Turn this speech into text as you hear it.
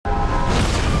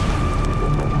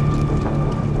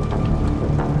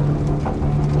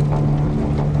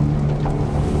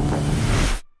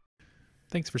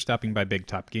Thanks for stopping by Big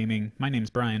Top Gaming. My name's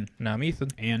Brian. And I'm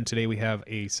Ethan. And today we have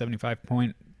a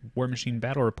 75-point Warmachine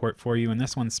battle report for you, and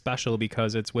this one's special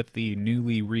because it's with the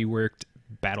newly reworked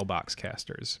Battle Box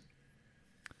casters.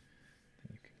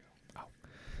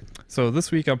 So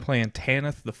this week I'm playing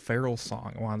Tanith the Feral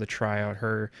Song. I wanted to try out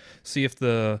her, see if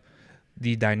the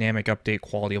dynamic update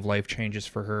quality of life changes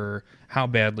for her, how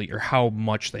badly or how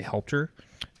much they helped her.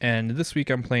 And this week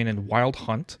I'm playing in Wild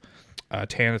Hunt.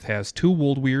 Tanith has 2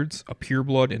 Woldwyrds, a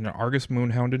Pureblood, and an Argus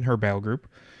Moonhound in her battle group.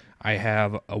 I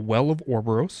have a Well of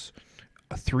Orboros,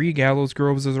 3 Gallows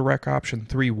Groves as a rec option,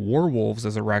 3 Warwolves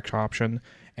as a rec option,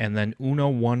 and then Uno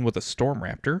 1 with a Storm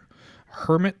Raptor,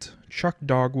 Hermit, Chuck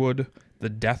Dogwood, the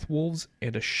Death Wolves,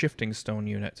 and a Shifting Stone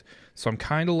unit. So I'm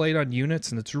kind of light on units,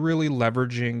 and it's really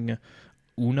leveraging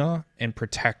Una and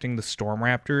protecting the Storm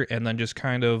Raptor, and then just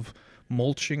kind of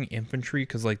mulching infantry,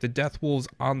 because like the Death Wolves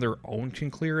on their own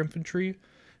can clear infantry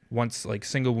once, like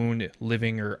single wound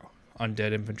living or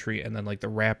undead infantry, and then like the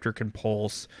Raptor can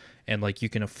pulse, and like you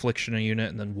can affliction a unit,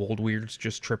 and then Woldwyrds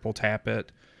just triple tap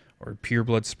it, or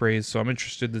Pureblood sprays. So I'm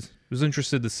interested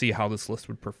to see how this list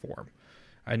would perform.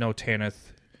 I know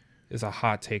Tanith is a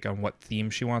hot take on what theme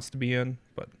she wants to be in,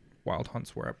 but Wild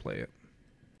Hunt's where I play it.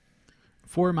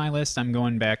 For my list, I'm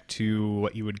going back to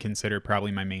what you would consider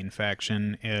probably my main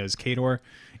faction is Khador,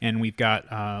 and we've got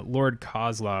Lord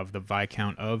Kozlov, the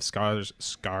Viscount of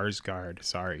Scarsgrad.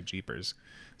 Sorry, jeepers.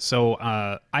 So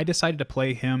I decided to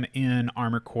play him in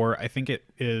Armor Core. I think it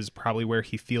is probably where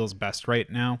he feels best right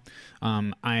now.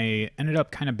 I ended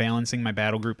up kind of balancing my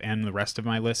battle group and the rest of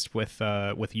my list with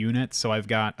units. So I've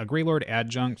got a Greylord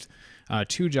Adjunct,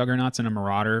 2 Juggernauts, and a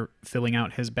Marauder filling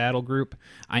out his battle group.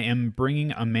 I am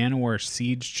bringing a Man-O-War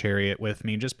Siege Chariot with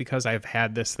me just because I've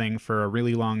had this thing for a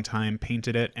really long time,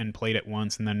 painted it and played it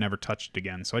once and then never touched it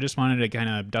again. So I just wanted to kind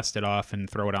of dust it off and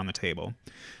throw it on the table.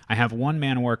 I have 1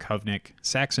 Man-O-War Kovnik,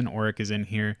 Saxon Orrik is in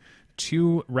here,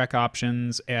 2 rec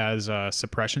options as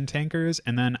suppression tankers,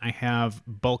 and then I have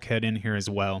Bulkhead in here as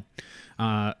well.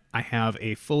 I have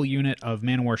a full unit of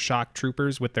Man-O-War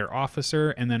Shocktroopers with their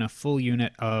officer, and then a full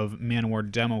unit of Man-O-War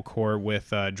Demo Corps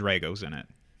with Dragos in it.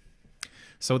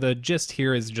 So the gist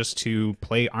here is just to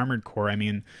play Armored Core. I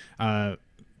mean,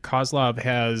 Kozlov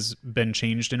has been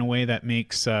changed in a way that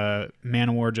makes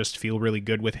Man-O-War just feel really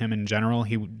good with him in general.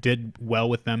 He did well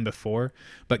with them before,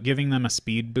 but giving them a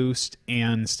speed boost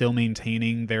and still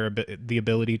maintaining the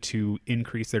ability to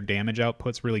increase their damage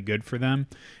output's really good for them.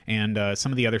 And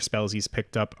some of the other spells he's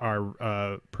picked up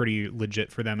are pretty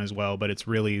legit for them as well, but it's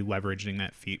really leveraging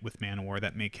that feat with Man-O-War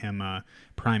that make him a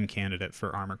prime candidate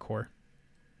for Armor Core.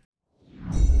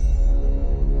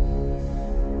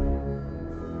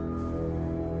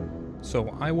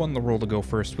 So I won the roll to go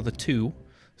first with a 2,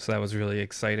 so that was really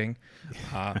exciting.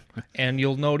 And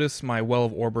you'll notice my Well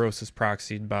of Orboros is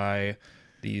proxied by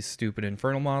the stupid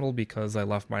Infernal model because I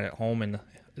left mine at home, and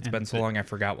it's been so long I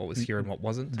forgot what was here and what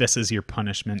wasn't. This is your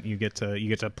punishment. You get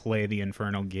to play the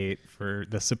Infernal Gate for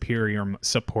the superior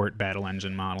support battle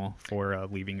engine model for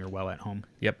leaving your well at home.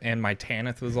 Yep, and my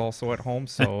Tanith was also at home,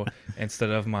 so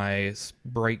instead of my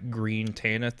bright green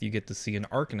Tanith, you get to see an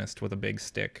Arcanist with a big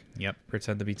stick. Yep.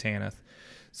 Pretend to be Tanith.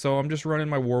 So I'm just running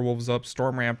my Warwolves up.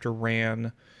 Storm Raptor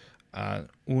ran.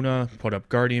 Una put up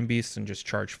Guardian Beast and just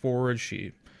charged forward.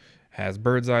 She has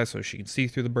Bird's Eye, so she can see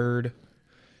through the bird.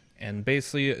 And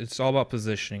basically, it's all about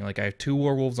positioning. Like, I have 2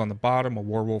 Warwolves on the bottom, a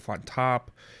Warwolf on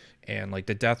top, and like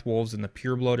the Death Wolves and the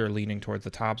Pureblood are leaning towards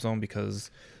the top zone because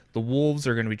the Wolves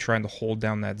are going to be trying to hold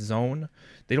down that zone.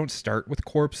 They don't start with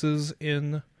corpses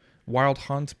in Wild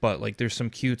Hunt, but like there's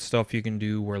some cute stuff you can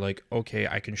do where like, okay,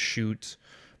 I can shoot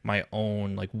my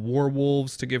own like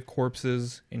Warwolves to give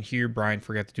corpses. And here, Brian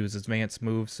forgot to do his advanced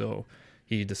move, so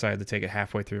he decided to take it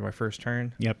halfway through my first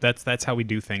turn. Yep, that's how we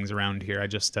do things around here. I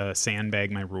just sandbag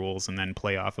my rules and then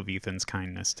play off of Ethan's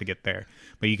kindness to get there.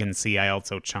 But you can see I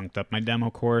also chunked up my demo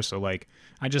core, so like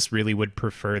I just really would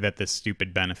prefer that this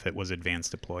stupid benefit was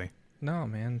advanced deploy. No,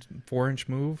 man, 4-inch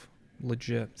move,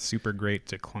 legit. Super great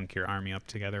to clunk your army up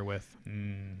together with.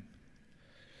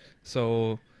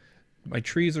 So my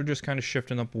trees are just kind of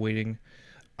shifting up, waiting.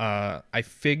 I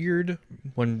figured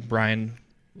when Brian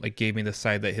like gave me the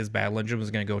side that his battle engine was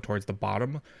going to go towards the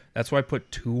bottom. That's why I put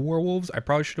 2 Werewolves. I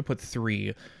probably should have put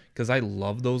 3 because I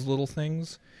love those little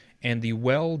things. And the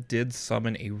Well did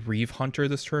summon a Reeve Hunter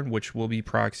this turn, which will be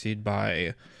proxied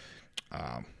by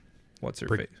what's her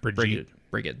face?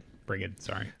 Brigid,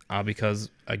 sorry. Because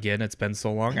again, it's been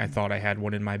so long. I thought I had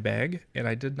one in my bag, and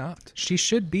I did not. She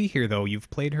should be here though. You've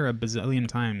played her a bazillion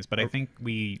times, but I think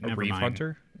a Reeve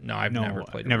Hunter. No, I've never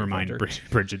played. Never mind.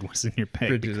 Brigid was in your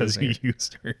bag because you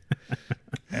used her.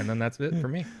 And then that's it for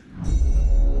me.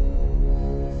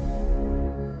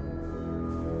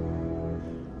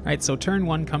 Alright, so turn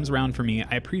 1 comes around for me.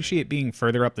 I appreciate being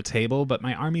further up the table, but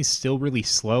my army's still really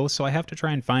slow, so I have to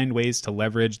try and find ways to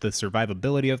leverage the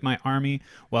survivability of my army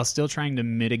while still trying to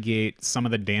mitigate some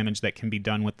of the damage that can be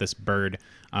done with this bird.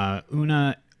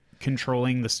 Una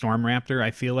controlling the Storm Raptor,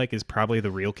 I feel like, is probably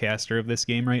the real caster of this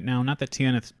game right now. Not that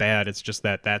Tanith's bad, it's just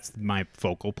that that's my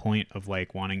focal point of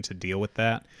like wanting to deal with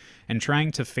that. And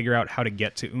trying to figure out how to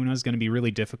get to Una is going to be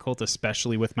really difficult,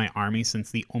 especially with my army,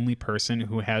 since the only person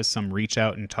who has some reach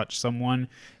out and touch someone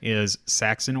is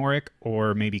Saxon Orrik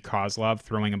or maybe Kozlov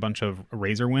throwing a bunch of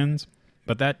Razor Winds.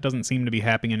 But that doesn't seem to be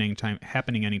happening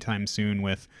anytime soon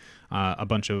with a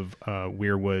bunch of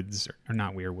Weirwoods, or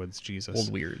not Weirwoods, Jesus.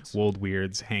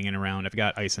 Woldwyrds hanging around. I've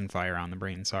got Ice and Fire on the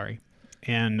brain, sorry.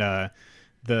 And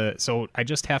so I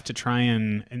just have to try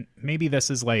and maybe this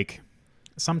is like,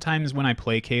 sometimes when I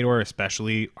play Khador,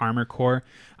 especially Armor Core,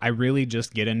 I really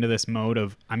just get into this mode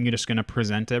of I'm just going to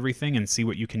present everything and see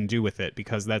what you can do with it,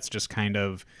 because that's just kind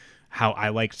of how I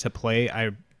like to play.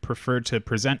 I prefer to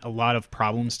present a lot of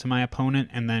problems to my opponent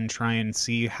and then try and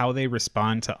see how they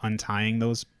respond to untying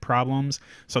those problems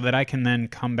so that I can then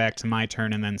come back to my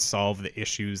turn and then solve the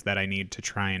issues that I need to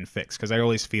try and fix. Because I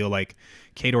always feel like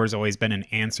Khador's always been an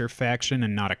answer faction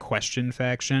and not a question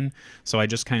faction. So I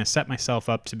just kind of set myself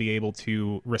up to be able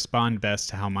to respond best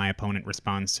to how my opponent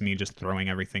responds to me just throwing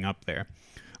everything up there.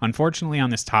 Unfortunately, on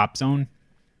this top zone,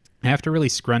 I have to really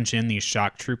scrunch in these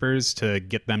Shocktroopers to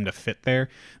get them to fit there.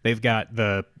 They've got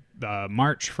the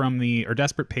March from the, or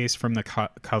Desperate Pace from the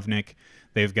Kovnik.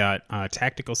 They've got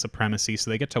Tactical Supremacy, so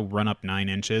they get to run up 9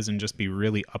 inches and just be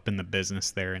really up in the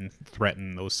business there and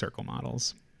threaten those circle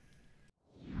models.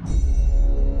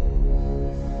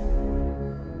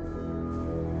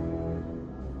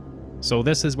 So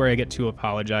this is where I get to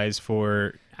apologize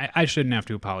for... I shouldn't have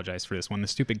to apologize for this one. The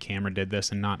stupid camera did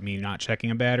this and not me not checking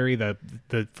a battery.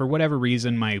 For whatever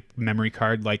reason, my memory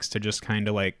card likes to just kind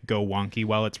of like go wonky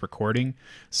while it's recording.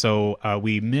 So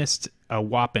we missed a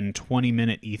whopping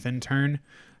 20-minute Ethan turn.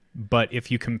 But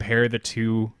if you compare the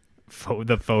two...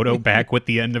 the photo back with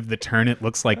the end of the turn, it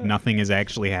looks like nothing has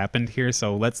actually happened here.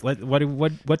 So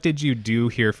what did you do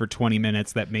here for 20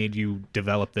 minutes that made you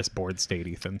develop this board state,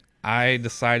 Ethan? I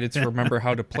decided to remember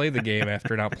how to play the game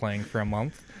after not playing for a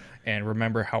month and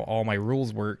remember how all my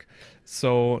rules work.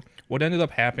 So what ended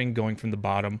up happening going from the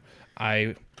bottom,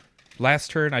 last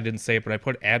turn I didn't say it, but I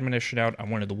put Admonition out on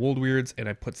one of the Woldwyrds and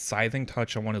I put Scything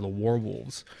Touch on one of the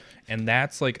Warwolves. And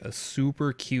that's like a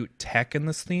super cute tech in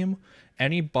this theme.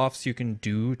 Any buffs you can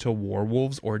do to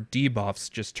Warwolves or debuffs,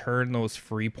 just turn those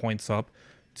free points up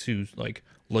to like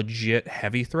legit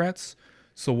heavy threats.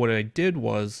 So what I did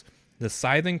was the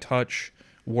Scything Touch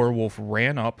Warwolf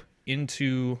ran up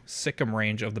into Sikkim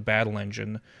range of the battle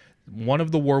engine. One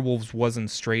of the Warwolves was in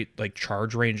straight like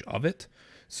charge range of it.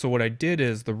 So what I did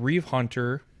is the Reeve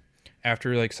Hunter,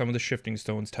 after like some of the shifting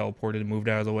stones teleported and moved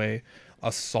out of the way,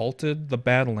 assaulted the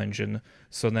battle engine.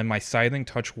 So then my Scything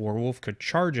Touch Warwolf could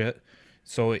charge it.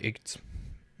 So it's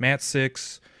Mat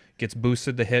 6, gets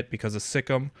boosted to hit because of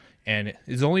Sikkim, and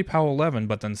is only POW 11,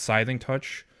 but then Scything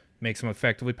Touch makes him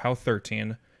effectively POW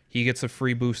 13. He gets a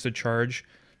free boosted charge.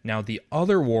 Now the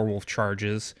other Warwolf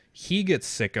charges, he gets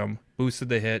Sikkim, boosted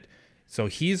to hit, so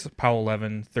he's POW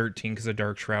 11, 13 because of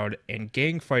Dark Shroud, and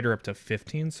Gang Fighter up to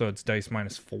 15, so it's dice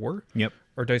minus 4. Yep.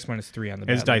 Or dice minus 3 on the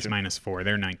It's battle dice engine. minus 4.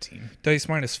 They're 19. Dice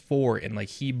minus 4, and like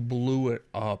he blew it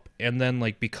up. And then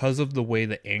like because of the way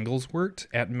the angles worked,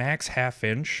 at max half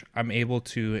inch, I'm able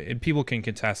to, and people can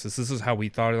contest this. This is how we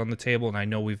thought it on the table, and I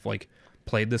know we've like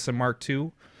played this in Mark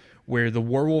II, where the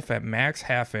Warwolf at max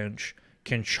half inch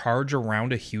can charge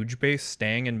around a huge base,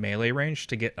 staying in melee range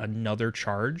to get another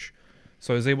charge.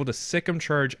 So I was able to Sikkim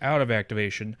charge out of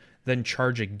activation, then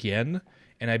charge again,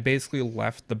 and I basically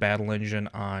left the battle engine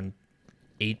on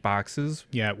 8 boxes.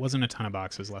 Yeah, it wasn't a ton of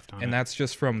boxes left on it. And that's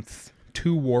just from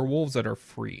 2 Warwolves that are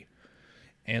free.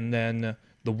 And then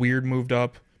the Weird moved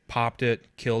up, popped it,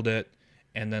 killed it,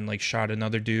 and then like shot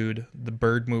another dude. The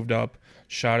Bird moved up,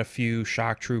 shot a few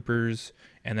Shocktroopers,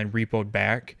 and then repoed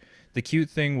back. The cute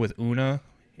thing with Una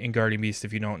in Guardian Beast,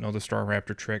 if you don't know the Storm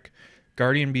Raptor trick,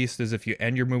 Guardian Beast is if you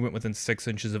end your movement within 6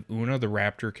 inches of Una, the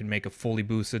Raptor can make a fully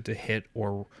boosted to hit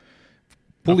or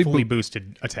fully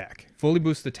boosted attack. Fully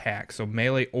boosted attack, so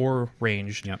melee or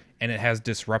ranged, Yep. And it has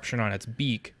disruption on its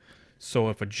beak. So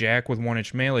if a Jack with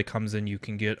 1-inch melee comes in, you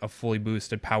can get a fully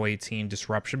boosted POW 18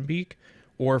 disruption beak.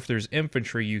 Or if there's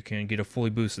infantry, you can get a fully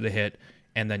boosted hit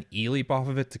and then E-leap off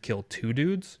of it to kill 2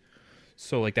 dudes.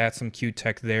 So like that's some cute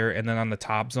tech there. And then on the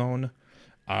top zone,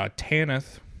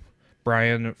 Tanith,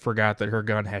 Brian forgot that her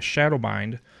gun has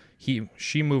Shadowbind.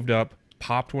 She moved up,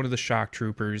 popped one of the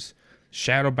Shocktroopers,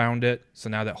 shadowbound it, so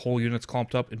now that whole unit's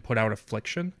clumped up, and put out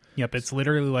Affliction. Yep, it's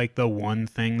literally like the one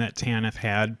thing that Tanith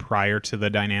had prior to the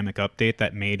dynamic update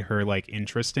that made her like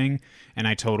interesting, and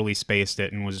I totally spaced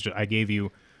it and I gave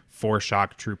you 4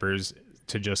 Shocktroopers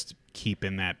to just keep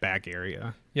in that back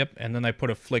area. Yep, and then I put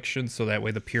Affliction so that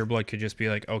way the Pureblood could just be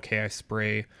like, okay, I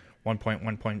spray 1 point,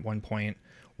 1 point, 1 point.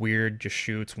 Weird just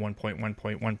shoots 1 point, 1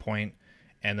 point, 1 point,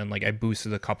 and then like I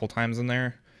boosted a couple times in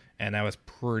there, and that was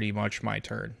pretty much my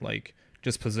turn. Like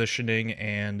just positioning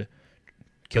and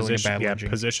killing a battle engine.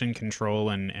 Position control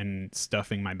and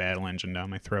stuffing my battle engine down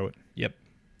my throat. Yep.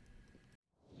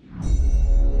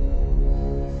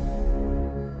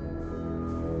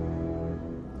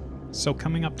 So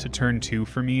coming up to turn 2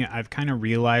 for me, I've kind of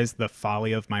realized the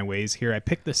folly of my ways here. I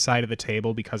picked this side of the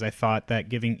table because I thought that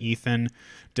giving Ethan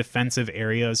defensive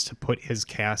areas to put his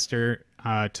caster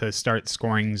to start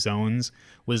scoring zones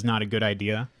was not a good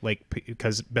idea. Like,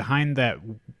 because behind that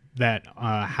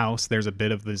house, there's a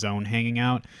bit of the zone hanging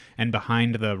out, and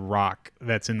behind the rock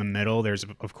that's in the middle, there's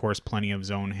of course plenty of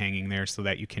zone hanging there so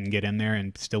that you can get in there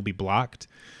and still be blocked.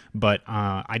 But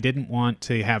I didn't want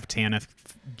to have Tanith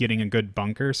getting a good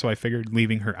bunker, so I figured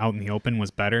leaving her out in the open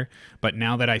was better. But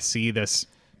now that I see this,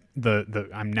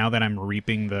 now that I'm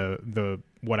reaping the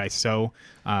what I sow,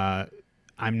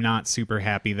 I'm not super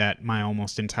happy that my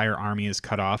almost entire army is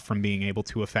cut off from being able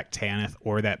to affect Tanith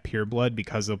or that Pureblood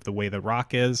because of the way the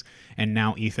rock is. And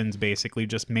now Ethan's basically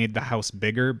just made the house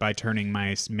bigger by turning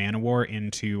my Manowar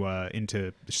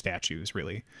into statues,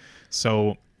 really.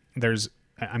 So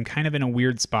I'm kind of in a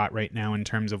weird spot right now in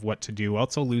terms of what to do.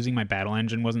 Also, losing my battle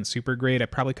engine wasn't super great. I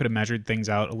probably could have measured things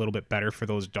out a little bit better for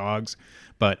those dogs,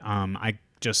 but I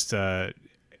just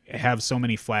have so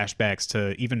many flashbacks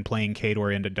to even playing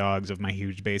Khador into dogs of my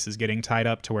huge bases getting tied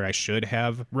up to where I should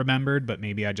have remembered, but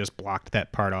maybe I just blocked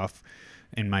that part off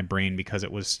in my brain because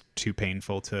it was too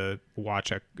painful to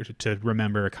to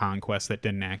remember a conquest that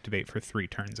didn't activate for 3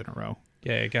 turns in a row.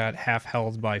 Yeah, it got half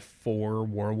held by 4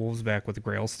 werewolves back with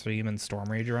Grail's Theme and Storm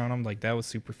Rage around them. Like, that was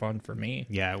super fun for me.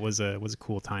 Yeah, it was a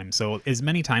cool time. So as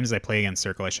many times as I play against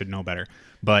Circle, I should know better.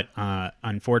 But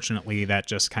unfortunately, that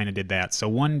just kind of did that. So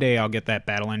one day I'll get that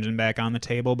battle engine back on the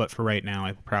table, but for right now,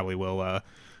 I probably will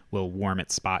warm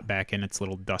its spot back in its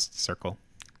little dust circle.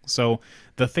 So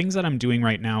the things that I'm doing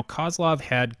right now, Kozlov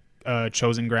had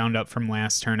chosen ground up from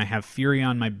last turn. I have Fury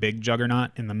on my big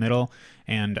Juggernaut in the middle,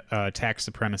 and Tax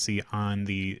Supremacy on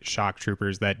the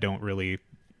Shocktroopers that don't really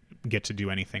get to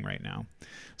do anything right now.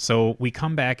 So we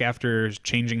come back after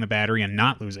changing the battery and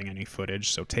not losing any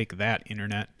footage, so take that,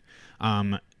 Internet.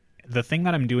 The thing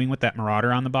that I'm doing with that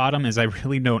Marauder on the bottom is I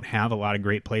really don't have a lot of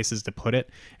great places to put it,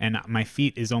 and my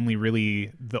feet is only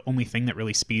really the only thing that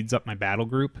really speeds up my battle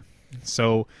group.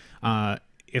 So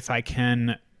if I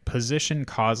can position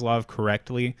Kozlov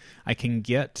correctly, I can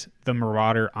get the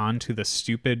Marauder onto the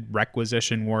stupid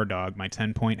Requisition War Dog, my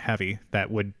 10-point heavy,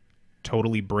 that would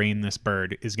totally brain this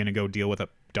bird, is going to go deal with a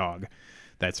dog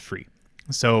that's free.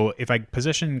 So if I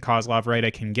position Kozlov right,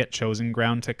 I can get Chosen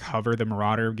Ground to cover the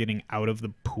Marauder getting out of the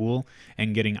pool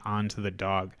and getting onto the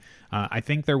dog. I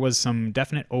think there was some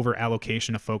definite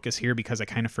over-allocation of focus here because I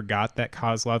kind of forgot that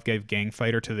Kozlov gave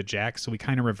Gangfighter to the Jack, so we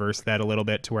kind of reversed that a little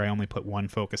bit to where I only put 1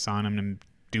 focus on him and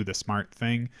do the smart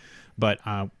thing. But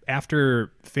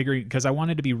after figuring, because I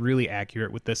wanted to be really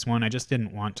accurate with this one, I just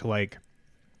didn't want to like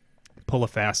pull a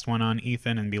fast one on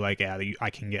Ethan and be like, yeah, I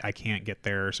can't get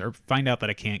there, or find out that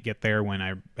I can't get there when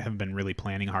I have been really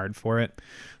planning hard for it.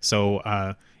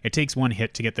 So it takes 1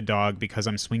 hit to get the dog because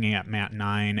I'm swinging at Mat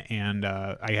 9, and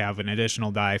I have an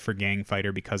additional die for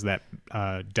Gangfighter because that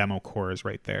demo core is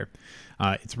right there.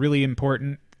 It's really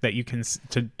important that you can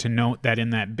to note that in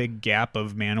that big gap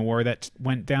of Manowar that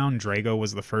went down, Drago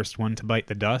was the first one to bite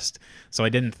the dust. So I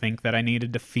didn't think that I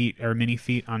needed to feat or mini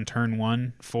feat on turn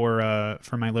 1 for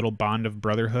my little bond of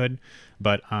brotherhood,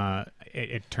 but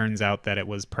it turns out that it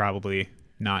was probably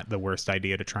not the worst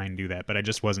idea to try and do that. But I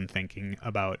just wasn't thinking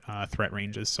about threat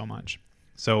ranges so much.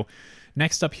 So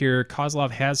next up here,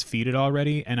 Kozlov has feated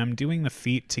already, and I'm doing the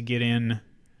feat to get in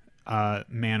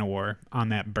Manowar on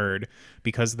that bird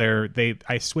because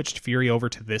I switched Fury over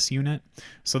to this unit,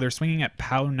 so they're swinging at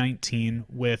POW 19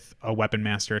 with a Weapon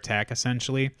Master attack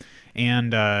essentially,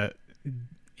 and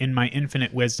in my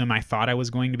infinite wisdom I thought I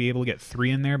was going to be able to get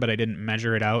 3 in there, but I didn't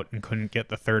measure it out and couldn't get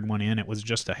the 3rd one in. It was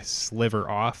just a sliver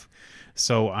off.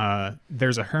 So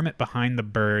there's a Hermit behind the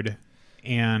bird,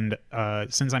 and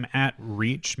since I'm at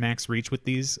reach, max reach with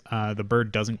these, the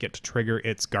bird doesn't get to trigger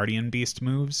its Guardian Beast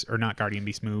moves, or not Guardian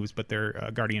Beast moves, but their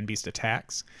Guardian Beast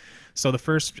attacks. So the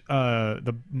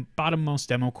bottommost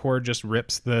demo core just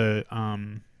rips the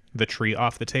tree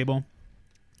off the table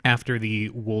after the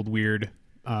Woldwyrd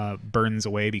burns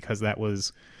away because that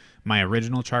was my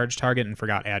original charge target and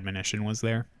forgot Admonition was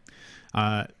there.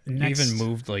 Next, you even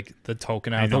moved like the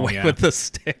token out of the way with the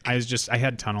stick. I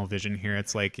had tunnel vision here.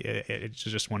 It's like it's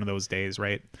just one of those days,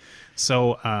 right?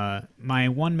 So my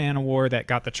 1 mana war that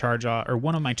got the charge off, or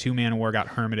one of my 2 mana war got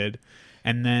hermited,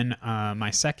 and then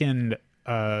my second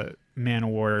mana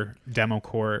war demo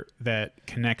core that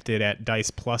connected at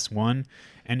dice +1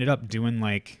 ended up doing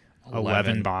like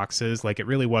 11 boxes. Like, it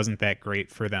really wasn't that great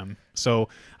for them. So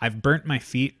I've burnt my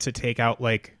feet to take out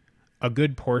like a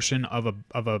good portion of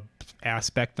a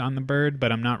aspect on the bird,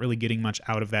 but I'm not really getting much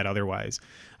out of that otherwise.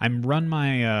 I'm run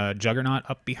my Juggernaut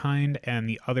up behind and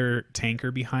the other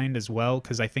tanker behind as well,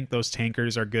 because I think those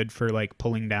tankers are good for like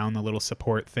pulling down the little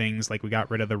support things. Like, we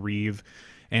got rid of the Reeve,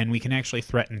 and we can actually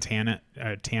threaten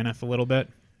Tanith a little bit.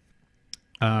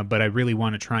 But I really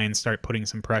want to try and start putting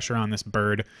some pressure on this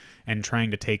bird and trying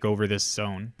to take over this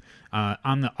zone.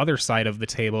 On the other side of the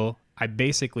table, I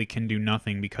basically can do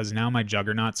nothing because now my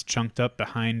Juggernaut's chunked up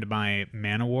behind my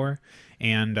Mana War,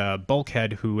 and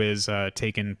Bulkhead, who is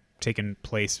taken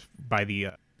place by the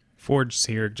Forge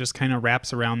here, just kind of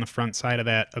wraps around the front side of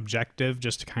that objective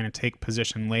just to kind of take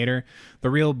position later.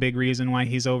 The real big reason why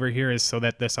he's over here is so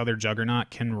that this other Juggernaut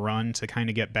can run to kind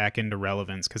of get back into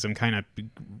relevance, because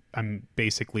I'm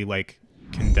basically like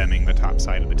condemning the top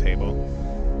side of the table.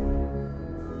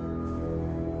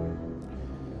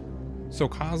 So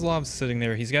Kozlov's sitting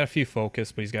there. He's got a few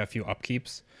focus, but he's got a few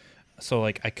upkeeps. So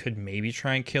like I could maybe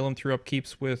try and kill him through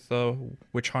upkeeps with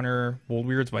Witch Hunter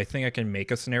Woldwyrds, but I think I can make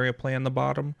a scenario play on the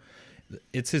bottom.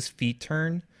 It's his feet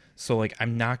turn, so like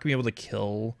I'm not gonna be able to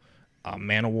kill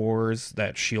Mana Wars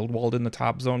that shield walled in the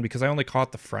top zone because I only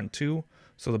caught the front 2,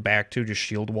 so the back 2 just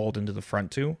shield walled into the front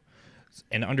 2.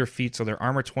 And under feet, so they're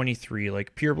armor 23.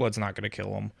 Like Pureblood's not gonna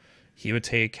kill him. He would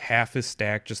take half his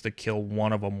stack just to kill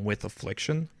one of them with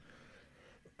Affliction.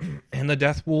 And the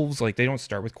Death Wolves, like, they don't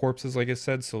start with corpses, like I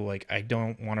said, so, like, I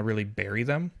don't want to really bury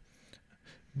them.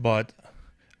 But,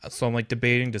 so I'm, like,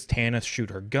 debating, does Tanith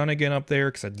shoot her gun again up there?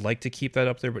 Because I'd like to keep that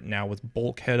up there, but now with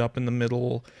Bulkhead up in the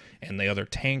middle and the other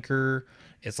tanker,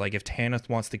 it's like if Tanith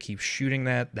wants to keep shooting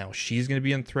that, now she's going to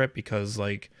be in threat because,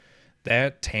 like,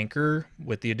 that tanker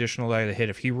with the additional die to hit,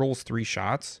 if he rolls 3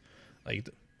 shots, like,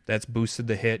 that's boosted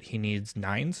the hit. He needs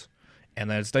 9s,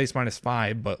 and then it's dice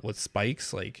 -5, but with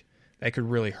spikes, like, that could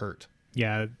really hurt.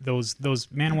 Yeah, those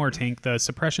Man War tank, the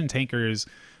suppression tankers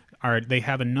they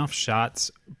have enough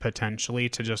shots potentially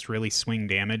to just really swing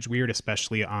damage weird,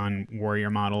 especially on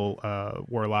warrior model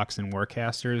warlocks and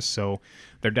warcasters. So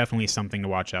they're definitely something to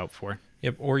watch out for.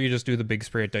 Yep, or you just do the big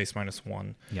spray at dice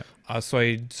 -1. Yep. So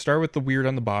I start with the weird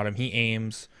on the bottom. He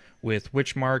aims with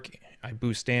Witch Mark. I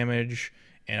boost damage,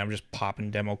 and I'm just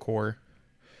popping Demo Core.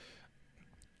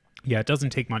 Yeah, it doesn't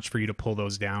take much for you to pull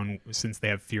those down since they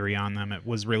have Fury on them. It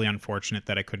was really unfortunate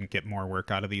that I couldn't get more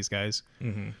work out of these guys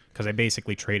because I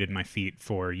basically traded my feet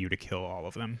for you to kill all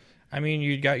of them. I mean,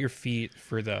 you got your feet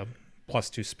for the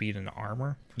 +2 speed and the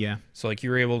armor. Yeah. So, like, you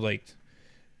were able, like,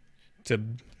 to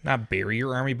not bury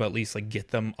your army, but at least, like, get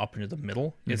them up into the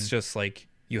middle. It's just, like,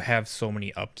 you have so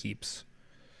many upkeeps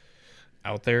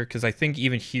out there, because I think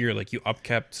even here, like, you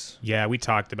upkept. Yeah, we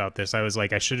talked about this. I was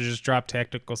like, I should have just dropped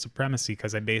Tactical Supremacy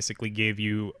because I basically gave a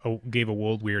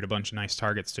Woldwyrd a bunch of nice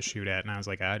targets to shoot at, and I was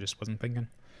like, I just wasn't thinking.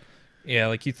 Yeah,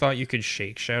 like you thought you could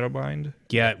shake Shadowbind.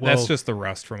 Yeah, well, that's just the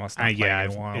rust from us. Not yeah,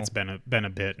 in a while. It's been a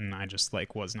bit, and I just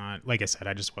was not, like I said,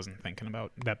 I just wasn't thinking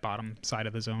about that bottom side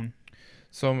of the zone.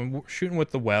 So I'm shooting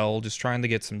with the well, just trying to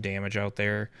get some damage out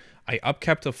there. I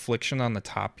upkept Affliction on the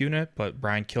top unit, but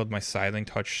Brian killed my Scything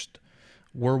Touched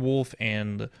Werewolf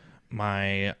and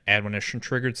my Admonition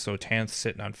triggered, so Tanith's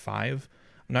sitting on 5.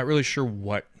 I'm not really sure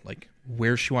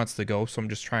where she wants to go, so I'm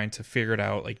just trying to figure it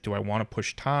out. Like, do I want to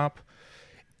push top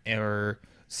or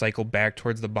cycle back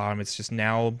towards the bottom? It's just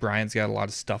now Brian's got a lot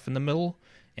of stuff in the middle,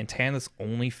 and Tanith's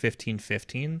only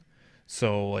 15-15.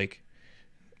 So, like,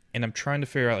 and I'm trying to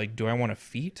figure out, like, do I want to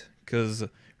feat? Because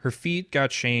her feet got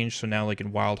changed, so now, like,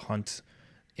 in Wild Hunt,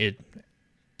 it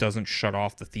doesn't shut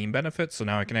off the theme benefit, so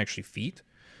now I can actually feat.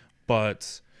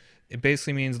 But it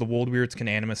basically means the Woldwyrds can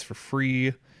Animus for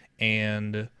free,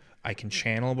 and I can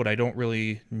channel, but I don't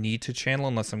really need to channel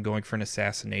unless I'm going for an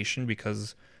assassination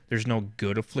because there's no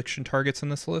good Affliction targets in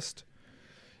this list.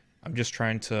 I'm just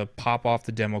trying to pop off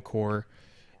the Demo Core,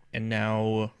 and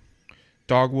now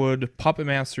Dogwood Puppet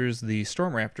Masters the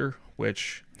Storm Raptor,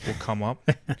 which will come up.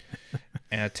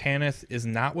 And Tanith is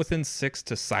not within 6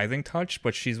 to Scything Touch,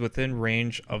 but she's within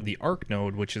range of the Arc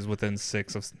Node, which is within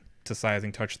 6 to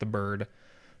Scything Touch the bird.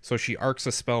 So she arcs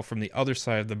a spell from the other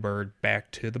side of the bird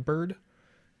back to the bird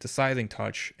to Scything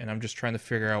Touch, and I'm just trying to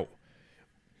figure out,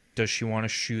 does she want to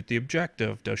shoot the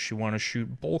objective? Does she want to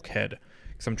shoot Bulkhead?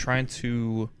 Because I'm trying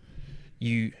to...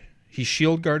 He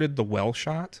shield guarded the well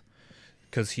shot,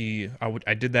 because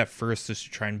I did that first just to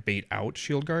try and bait out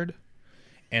shield guard.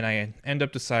 And I end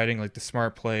up deciding, like, the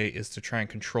smart play is to try and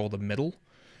control the middle.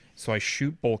 So I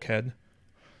shoot Bulkhead,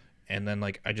 and then,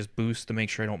 like, I just boost to make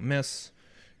sure I don't miss,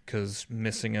 because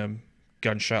missing a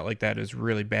gunshot like that is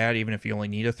really bad, even if you only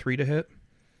need a 3 to hit.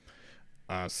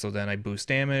 So then I boost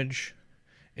damage.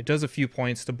 It does a few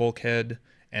points to Bulkhead,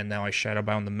 and now I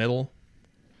Shadowbound the middle.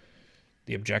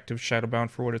 The objective Shadowbound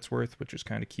for what it's worth, which is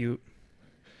kind of cute.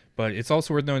 But it's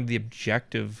also worth knowing the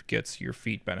objective gets your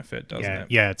feat benefit, doesn't it?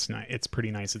 Yeah, it's nice. It's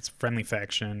pretty nice. It's friendly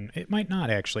faction. It might not,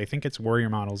 actually. I think it's warrior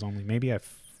models only. Maybe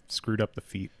I've screwed up the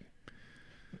feat.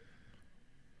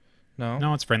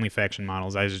 No, it's friendly faction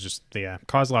models. I was just,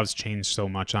 Kozlov's changed so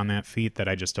much on that feat that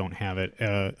I just don't have it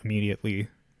immediately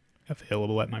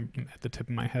available at the tip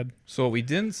of my head. So what we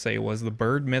didn't say was the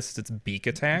bird missed its beak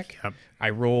attack. Yep.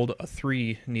 I rolled a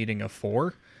 3 needing a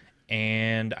 4,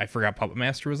 and I forgot Puppet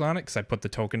Master was on it because I put the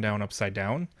token down upside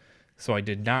down. So I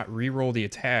did not re-roll the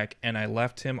attack, and I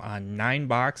left him on 9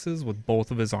 boxes with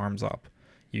both of his arms up.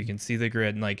 You can see the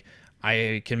grid, and like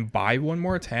I can buy one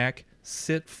more attack,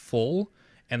 sit full,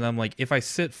 and then like if I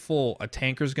sit full, a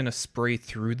tanker's gonna spray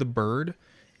through the bird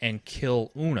and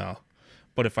kill Una.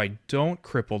 But if I don't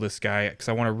cripple this guy, because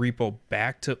I want to repo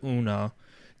back to Una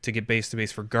to get base to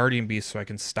base for Guardian Beast so I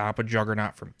can stop a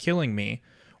Juggernaut from killing me,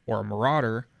 or a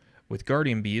Marauder with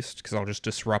Guardian Beast, because I'll just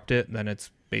disrupt it, and then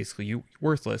it's basically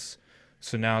worthless.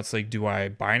 So now it's like, do I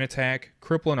buy an attack,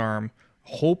 cripple an arm,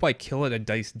 hope I kill it at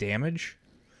dice damage,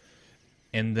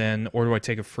 and then, or do I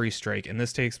take a free strike? And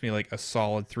this takes me like a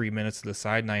solid 3 minutes to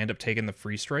decide, and I end up taking the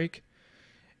free strike,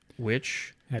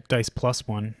 which... At dice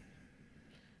 +1.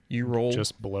 You roll...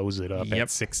 Just blows it up at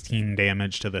 16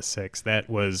 damage to the 6. That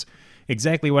was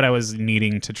exactly what I was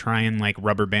needing to try and like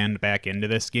rubber band back into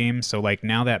this game. So like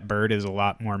now that bird is a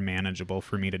lot more manageable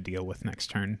for me to deal with next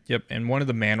turn. Yep, and one of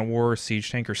the Mana War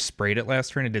siege tankers sprayed it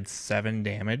last turn and did 7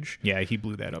 damage. Yeah, he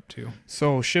blew that up too.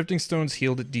 So Shifting Stones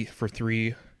healed it for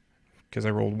 3, because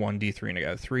I rolled 1 D3 and I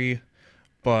got a 3.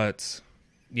 But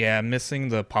yeah, missing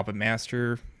the Puppet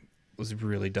Master was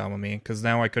really dumb of me, because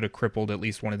now I could have crippled at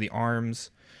least one of the arms,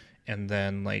 and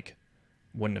then like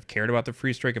wouldn't have cared about the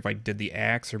free strike if I did the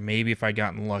axe, or maybe if I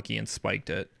gotten lucky and spiked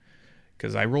it,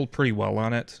 because I rolled pretty well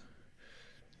on it.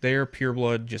 There,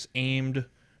 Pureblood just aimed,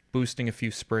 boosting a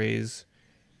few sprays.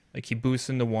 Like he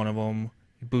boosted into one of them,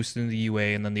 he boosted into the UA,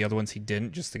 and then the other ones he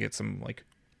didn't, just to get some like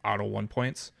auto 1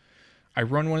 points. I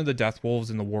run one of the Death Wolves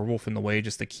and the Warwolf in the way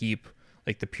just to keep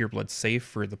like the Pureblood safe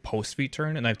for the post feat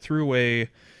turn, and I threw away,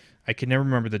 I can never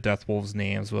remember the Death Wolves'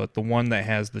 names, but the one that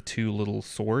has the 2 little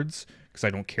swords, because I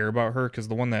don't care about her, because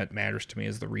the one that matters to me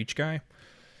is the Reach guy.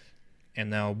 And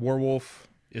now Warwolf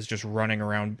is just running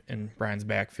around in Brian's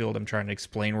backfield. I'm trying to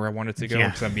explain where I want it to go,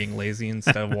 because I'm being lazy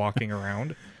instead of walking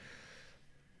around.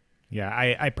 Yeah,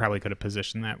 I probably could have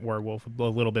positioned that Warwolf a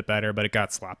little bit better, but it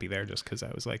got sloppy there just because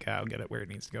I was like, I'll get it where it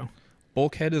needs to go.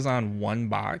 Bulkhead is on 1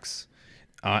 box.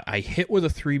 I hit with a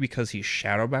 3 because he's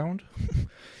Shadowbound.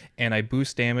 And I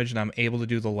boost damage, and I'm able to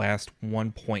do the last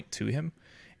 1 point to him.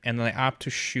 And then I opt to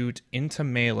shoot into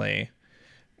melee.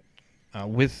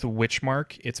 With the Witch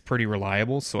Mark, it's pretty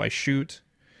reliable. So I shoot,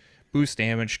 boost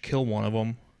damage, kill one of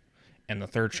them. And the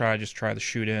third shot, I just try to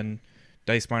shoot in.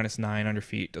 Dice -9 under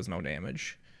feet, does no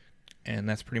damage. And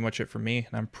that's pretty much it for me.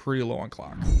 And I'm pretty low on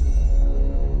clock.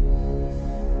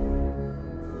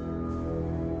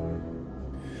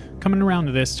 Coming around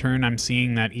to this turn, I'm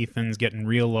seeing that Ethan's getting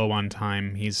real low on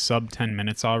time. He's sub 10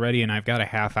 minutes already, and I've got a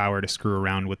half hour to screw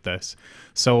around with this.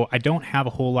 So I don't have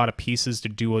a whole lot of pieces to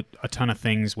do a ton of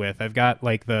things with. I've got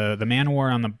like the Man War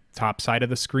on the top side of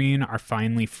the screen are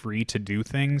finally free to do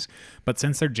things, but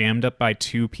since they're jammed up by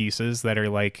 2 pieces that are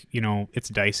like, you know, it's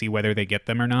dicey whether they get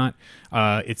them or not,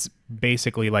 it's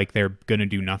basically like they're gonna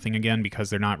do nothing again, because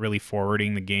they're not really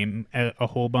forwarding the game a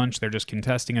whole bunch. They're just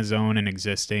contesting a zone and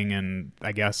existing, and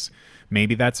I guess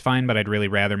maybe that's fine, but I'd really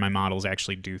rather my models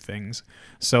actually do things.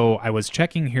 So I was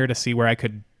checking here to see where I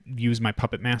could use my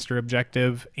Puppet Master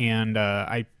objective, and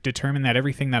I determined that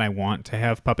everything that I want to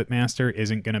have Puppet Master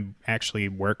isn't going to actually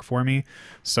work for me,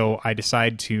 so I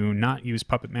decide to not use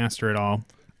Puppet Master at all.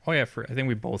 Oh yeah, I think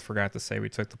we both forgot to say we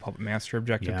took the Puppet Master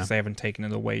objective, because they haven't taken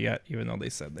it away yet, even though they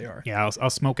said they are. Yeah, I'll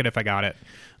smoke it if I got it.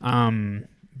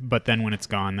 But then when it's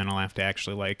gone, then I'll have to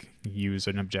actually like use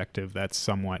an objective that's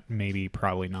somewhat, maybe,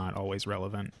 probably not always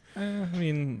relevant. I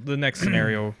mean, the next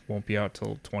scenario won't be out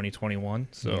till 2021,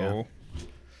 so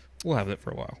we'll have it for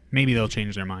a while. Maybe they'll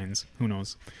change their minds. Who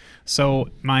knows?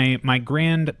 So my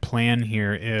grand plan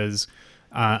here is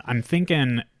I'm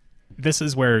thinking this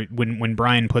is where when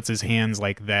Brian puts his hands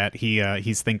like that,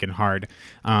 he's thinking hard.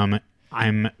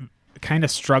 I'm kind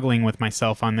of struggling with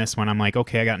myself on this one. I'm like,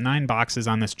 okay, I got 9 boxes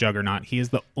on this Juggernaut. He is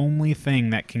the only thing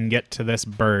that can get to this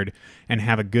bird and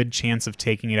have a good chance of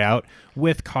taking it out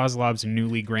with Kozlov's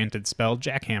newly granted spell,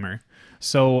 Jackhammer.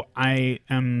 So I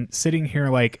am sitting here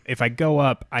like, if I go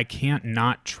up, I can't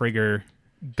not trigger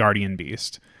Guardian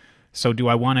Beast. So do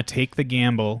I want to take the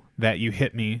gamble that you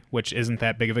hit me, which isn't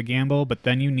that big of a gamble, but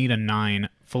then you need a 9,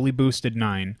 fully boosted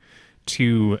 9,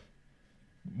 to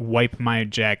wipe my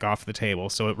Jack off the table.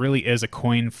 So it really is a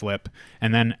coin flip.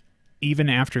 And then even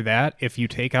after that, if you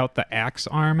take out the axe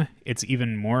arm, it's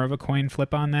even more of a coin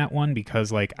flip on that one,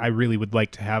 because like I really would like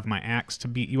to have my axe to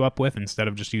beat you up with instead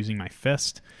of just using my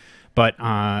fist. But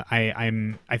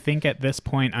I think at this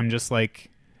point I'm just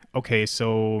like, okay,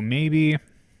 so maybe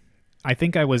I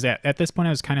think I was at this point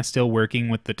I was kind of still working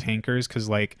with the tankers, because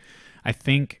like I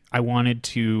think I wanted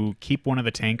to keep one of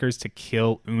the tankers to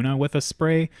kill Una with a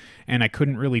spray, and I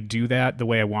couldn't really do that the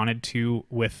way I wanted to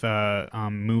with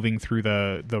moving through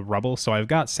the rubble. So I've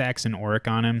got Saxon Orrik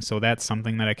on him, so that's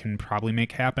something that I can probably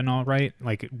make happen all right,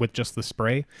 like with just the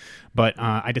spray. But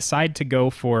I decide to go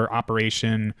for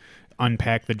Operation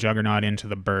Unpack the Juggernaut into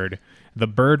the bird. The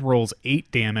bird rolls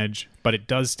 8 damage, but it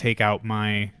does take out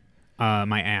my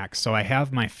my axe. So I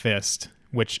have my fist,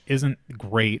 which isn't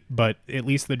great, but at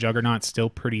least the Juggernaut's still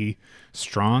pretty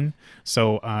strong,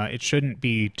 so it shouldn't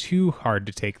be too hard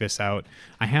to take this out.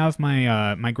 I have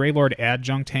my my Greylord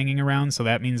Adjunct hanging around, so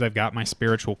that means I've got my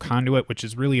Spiritual Conduit, which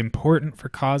is really important for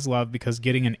Kozlov, because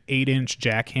getting an 8-inch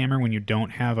jackhammer when you don't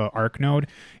have an arc node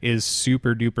is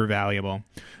super duper valuable.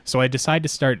 So I decide to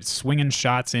start swinging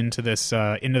shots into this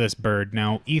bird.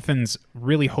 Now, Ethan's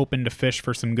really hoping to fish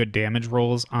for some good damage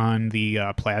rolls on the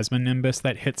Plasma Nimbus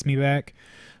that hits me back,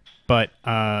 but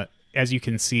as you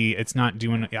can see, it's not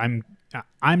doing.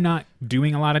 I'm not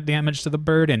doing a lot of damage to the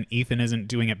bird, and Ethan isn't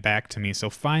doing it back to me. So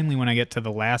finally, when I get to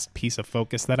the last piece of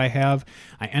focus that I have,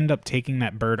 I end up taking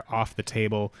that bird off the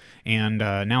table, and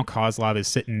now Kozlov is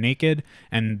sitting naked,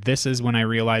 and this is when I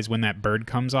realize when that bird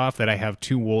comes off that I have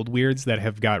 2 Woldwyrds that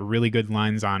have got really good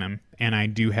lines on him, and I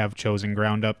do have Chosen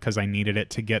Ground up because I needed it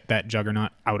to get that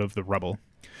Juggernaut out of the rubble.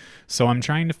 So I'm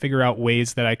trying to figure out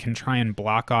ways that I can try and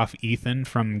block off Ethan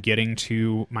from getting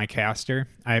to my caster.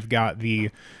 I've got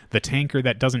the tanker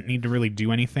that doesn't need to really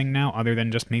do anything now other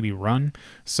than just maybe run.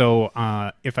 So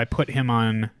if I put him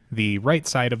on the right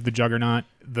side of the Juggernaut,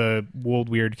 the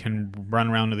Woldwyrd can run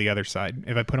around to the other side.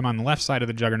 If I put him on the left side of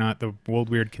the Juggernaut, the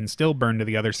Woldwyrd can still burn to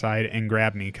the other side and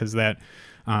grab me, because that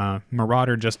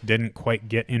Marauder just didn't quite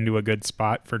get into a good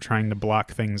spot for trying to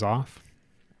block things off.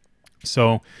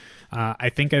 So I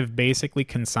think I've basically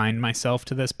consigned myself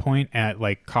to this point at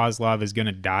like Kozlov is going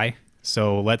to die.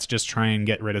 So let's just try and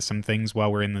get rid of some things while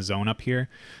we're in the zone up here.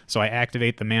 So I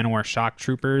activate the Manowar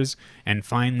Shocktroopers, and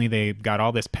finally they've got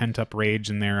all this pent up rage,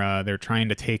 and they're trying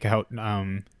to take out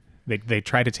they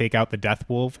try to take out the Death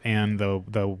Wolf and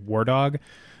the War Dog.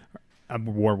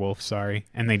 Warwolf, sorry,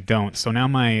 and they don't. So now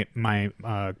my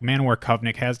Manowar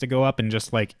Kovnik has to go up and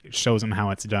just like shows him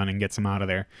how it's done and gets him out of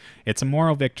there. It's a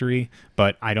moral victory,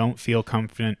 but I don't feel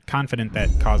confident that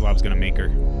Kozlov's going to make her.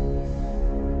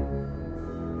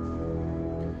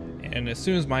 And as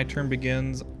soon as my turn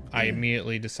begins, I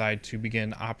immediately decide to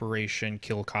begin Operation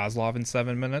Kill Kozlov in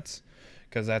 7 minutes,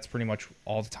 because that's pretty much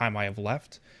all the time I have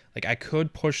left. Like, I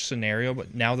could push scenario,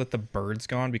 but now that the bird's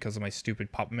gone because of my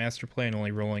stupid Puppet Master play and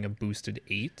only rolling a boosted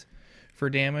 8 for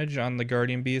damage on the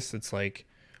Guardian Beast, it's like,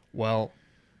 well,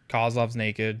 Kozlov's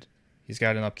naked. He's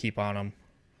got an upkeep on him.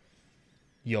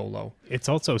 YOLO. It's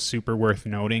also super worth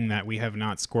noting that we have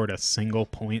not scored a single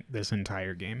point this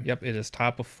entire game. Yep, it is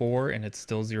top of 4, and it's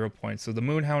still 0 points. So the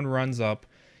Moonhound runs up.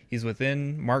 He's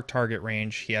within marked target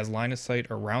range. He has line of sight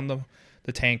around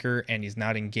the tanker, and he's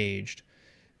not engaged.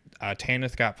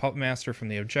 Tanith got Puppet Master from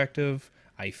the objective.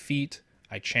 I feat.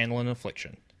 I channel an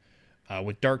Affliction.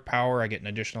 With Dark Power, I get an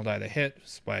additional die to hit,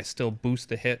 but I still boost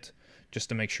the hit just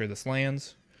to make sure this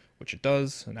lands, which it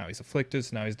does. And now he's afflicted,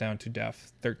 so now he's down to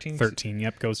def 13. 13,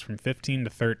 yep, goes from 15 to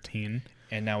 13.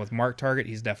 And now with Marked Target,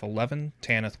 he's def 11.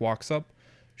 Tanith walks up,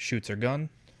 shoots her gun,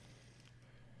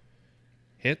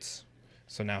 hits.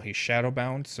 So now he's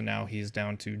Shadowbound, so now he's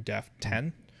down to def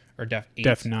 10, or def 8.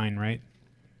 Def 9, right?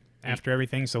 After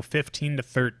everything, so 15 to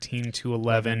 13 to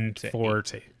 11 to 4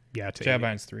 to, yeah, to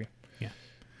Shadowbind's 3. Yeah.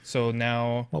 So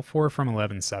now... Well, 4 from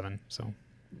 11, 7, so...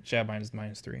 Shadowbind's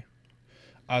 -3.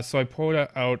 So I pulled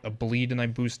out a bleed and I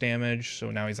boost damage,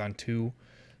 so now he's on 2.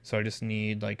 So I just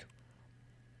need, like,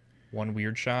 1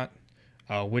 weird shot.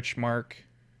 Witch Mark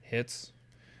hits,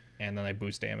 and then I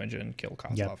boost damage and kill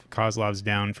Kozlov. Yep, Kozlov's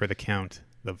down for the count,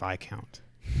 the Viscount.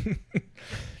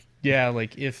 Yeah,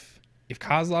 like if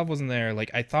Kozlov wasn't there,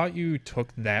 like I thought you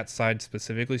took that side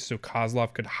specifically so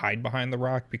Kozlov could hide behind the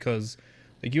rock, because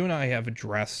like you and I have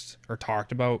addressed or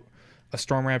talked about a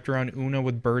Storm Raptor on Una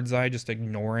with Bird's Eye just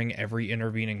ignoring every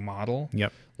intervening model.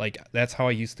 Yep. Like that's how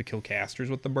I used to kill casters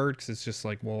with the bird, because it's just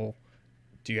like, well,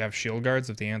 do you have shield guards?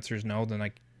 If the answer is no, then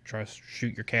I try to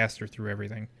shoot your caster through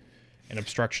everything. And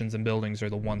obstructions and buildings are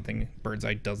the one thing Bird's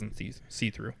Eye doesn't see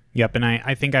through. Yep, and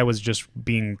I think I was just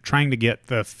trying to get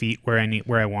the feet where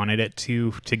I wanted it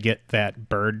to get that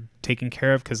bird taken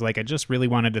care of, because like I just really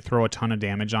wanted to throw a ton of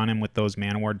damage on him with those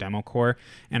Man-O-War Demo Core,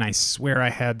 and I swear I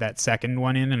had that second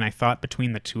one in, and I thought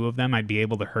between the two of them I'd be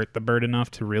able to hurt the bird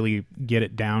enough to really get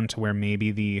it down to where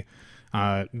maybe the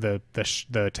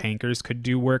tankers could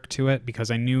do work to it,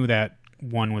 because I knew that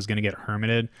one was going to get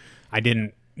hermited. I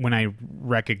didn't. When I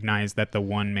recognized that the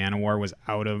one Man-O-War was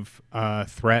out of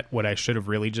threat, what I should have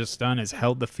really just done is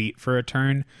held the feet for a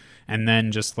turn and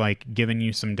then just like given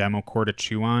you some demo core to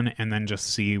chew on and then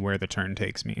just see where the turn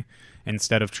takes me,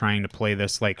 instead of trying to play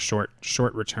this like short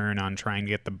return on trying to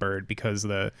get the bird, because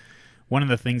one of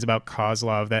the things about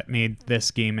Kozlov that made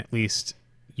this game at least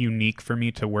unique for me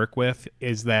to work with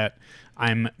is that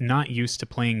I'm not used to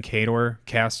playing Khador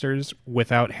casters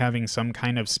without having some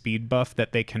kind of speed buff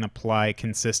that they can apply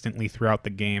consistently throughout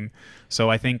the game. So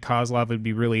I think Kozlov would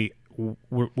be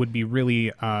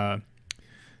really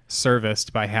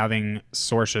serviced by having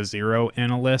Sorsha 0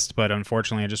 in a list, but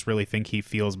unfortunately I just really think he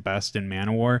feels best in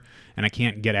Man-O-War, and I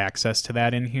can't get access to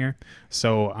that in here.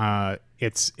 So I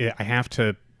have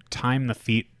to time the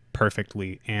feat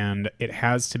perfectly, and it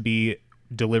has to be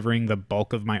delivering the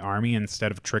bulk of my army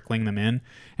instead of trickling them in,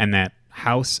 and that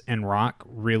house and rock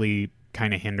really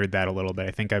kind of hindered that a little bit.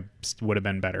 I think I would have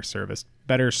been better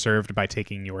served by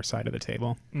taking your side of the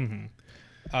table.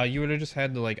 You would have just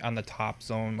had to, like, on the top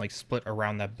zone, like, split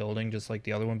around that building just like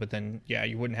the other one, but then, yeah,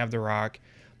 you wouldn't have the rock.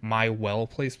 My well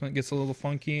placement gets a little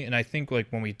funky, and I think, like,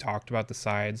 when we talked about the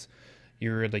sides,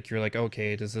 you're like,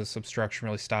 okay, does this obstruction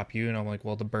really stop you? And I'm like,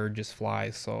 well, the bird just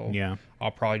flies, so yeah,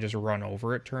 I'll probably just run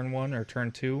over it turn 1 or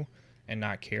turn 2 and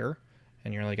not care.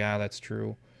 And you're like, that's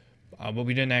true. But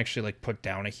we didn't actually like put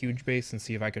down a huge base and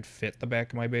see if I could fit the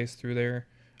back of my base through there.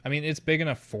 I mean, it's big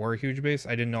enough for a huge base.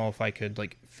 I didn't know if I could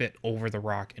like fit over the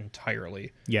rock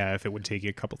entirely. Yeah, if it would take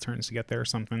you a couple turns to get there or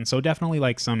something. So definitely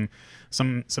like some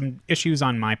issues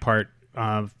on my part.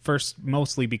 First,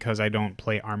 mostly because I don't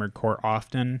play Armored Core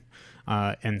often.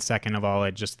 And second of all,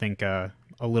 I just think a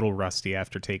little rusty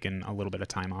after taking a little bit of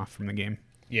time off from the game.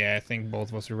 Yeah, I think both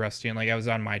of us were rusty. And like I was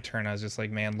on my turn, I was just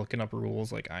like, man, looking up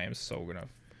rules, like I am so gonna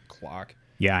clock.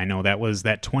 Yeah, I know that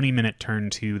 20-minute turn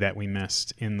 2 that we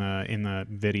missed in the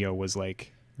video was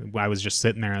like, I was just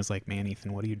sitting there. I was like, man,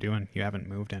 Ethan, what are you doing? You haven't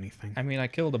moved anything. I mean, I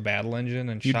killed a battle engine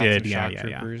and you shot did, some yeah,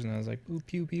 Shocktroopers, and I was like, ooh,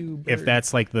 pew, pew, bird. If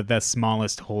that's like the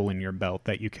smallest hole in your belt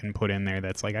that you can put in there,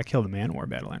 that's like, I killed a Man-O-War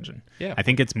battle engine. Yeah. I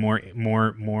think it's more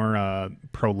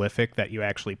prolific that you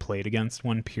actually played against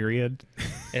one, period.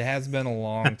 It has been a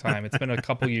long time. It's been a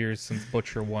couple years since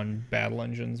Butcher 1 battle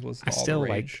engines was all the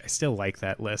rage. I still like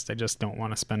that list. I just don't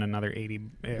want to spend another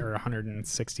 $80 or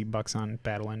 $160 on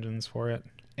battle engines for it.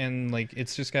 And like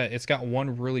it's got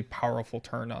one really powerful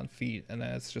turn on feet, and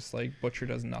then it's just like Butcher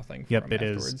does nothing for him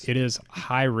afterwards. It is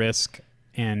high risk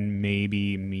and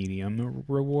maybe medium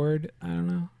reward. I don't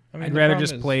know. I mean, I'd rather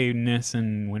just play Nis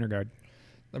and Winterguard.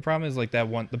 The problem is like the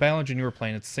battle engine you were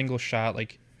playing, it's single shot.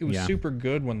 Like it was super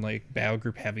good when like battle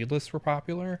group heavy lists were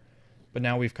popular, but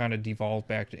now we've kind of devolved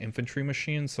back to infantry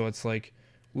machines. So it's like,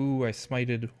 ooh, I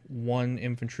smited one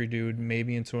infantry dude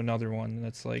maybe into another one, and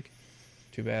it's like,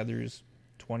 too bad there's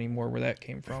 20 more where that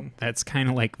came from. That's kind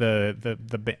of like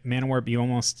the Man-O-War. You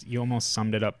almost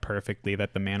summed it up perfectly.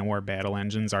 That the Man-O-War battle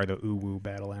engines are the ooh-woo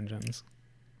battle engines.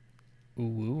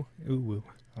 Ooh-woo? Ooh-woo.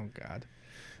 Oh, God.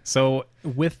 So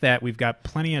with that, we've got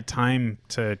plenty of time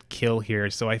to kill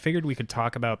here. So I figured we could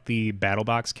talk about the battle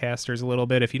box casters a little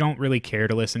bit. If you don't really care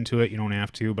to listen to it, you don't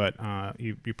have to, but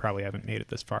you probably haven't made it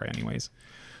this far anyways.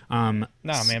 No,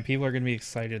 man, people are going to be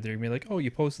excited. They're going to be like, oh, you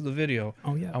posted the video.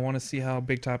 Oh, yeah. I want to see how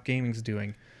Big Top Gaming's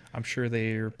doing. I'm sure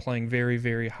they're playing very,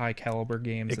 very high caliber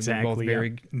games. Exactly. And they're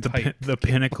both very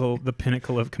the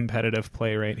pinnacle of competitive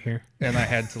play right here. And I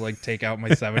had to like take out my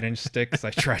 7-inch stick because I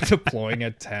tried deploying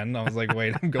at 10. I was like,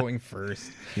 wait, I'm going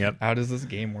first. Yep. How does this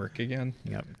game work again?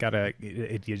 Yep.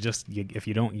 If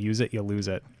you don't use it, you lose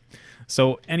it.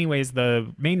 So anyways,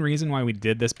 the main reason why we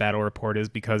did this battle report is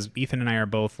because Ethan and I are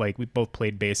both like, we both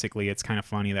played basically. It's kind of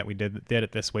funny that we did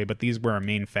it this way, but these were our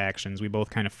main factions. We both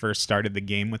kind of first started the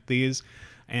game with these.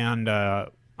 And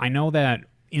I know that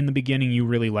in the beginning you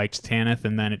really liked Tanith,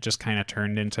 and then it just kind of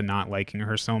turned into not liking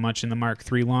her so much in the Mark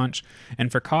III launch.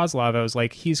 And for Kozlov, I was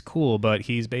like, he's cool, but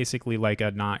he's basically like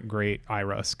a not great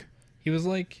Irusk. He was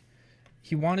like,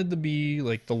 he wanted to be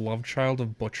like the love child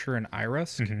of Butcher and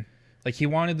Irusk. Like he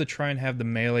wanted to try and have the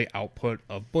melee output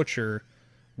of Butcher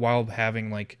while having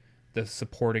like the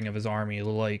supporting of his army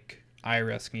like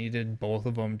Irusk, and he did both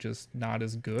of them just not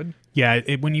as good. Yeah,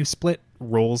 when you split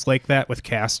roles like that with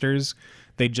casters,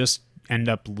 they just end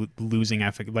up losing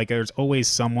efficacy. Like there's always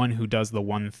someone who does the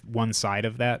one side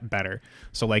of that better.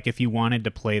 So like if you wanted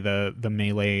to play the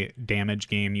melee damage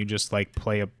game, you just like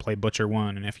play Butcher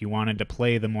 1, and if you wanted to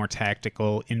play the more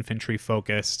tactical infantry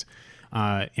focused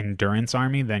endurance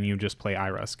army, then you just play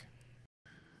Irusk.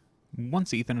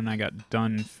 Once Ethan and I got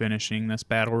done finishing this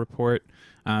battle report,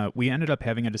 we ended up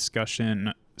having a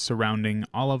discussion surrounding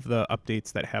all of the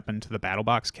updates that happened to the battle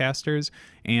box casters,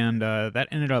 and that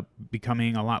ended up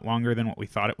becoming a lot longer than what we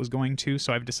thought it was going to,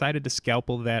 so I've decided to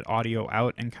scalpel that audio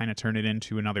out and kind of turn it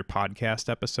into another podcast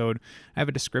episode. I have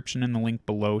a description in the link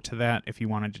below to that if you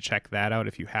wanted to check that out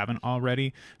if you haven't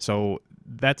already. So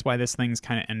that's why this thing's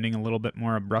kind of ending a little bit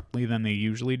more abruptly than they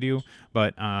usually do,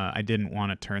 but I didn't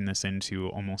want to turn this into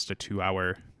almost a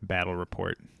 2-hour battle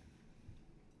report.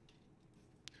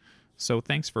 So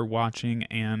thanks for watching,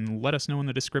 and let us know in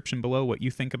the description below what you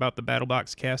think about the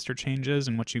BattleBox caster changes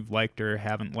and what you've liked or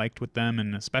haven't liked with them,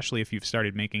 and especially if you've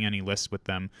started making any lists with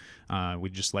them.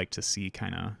 We'd just like to see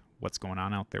kind of what's going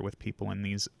on out there with people in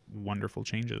these wonderful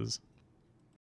changes.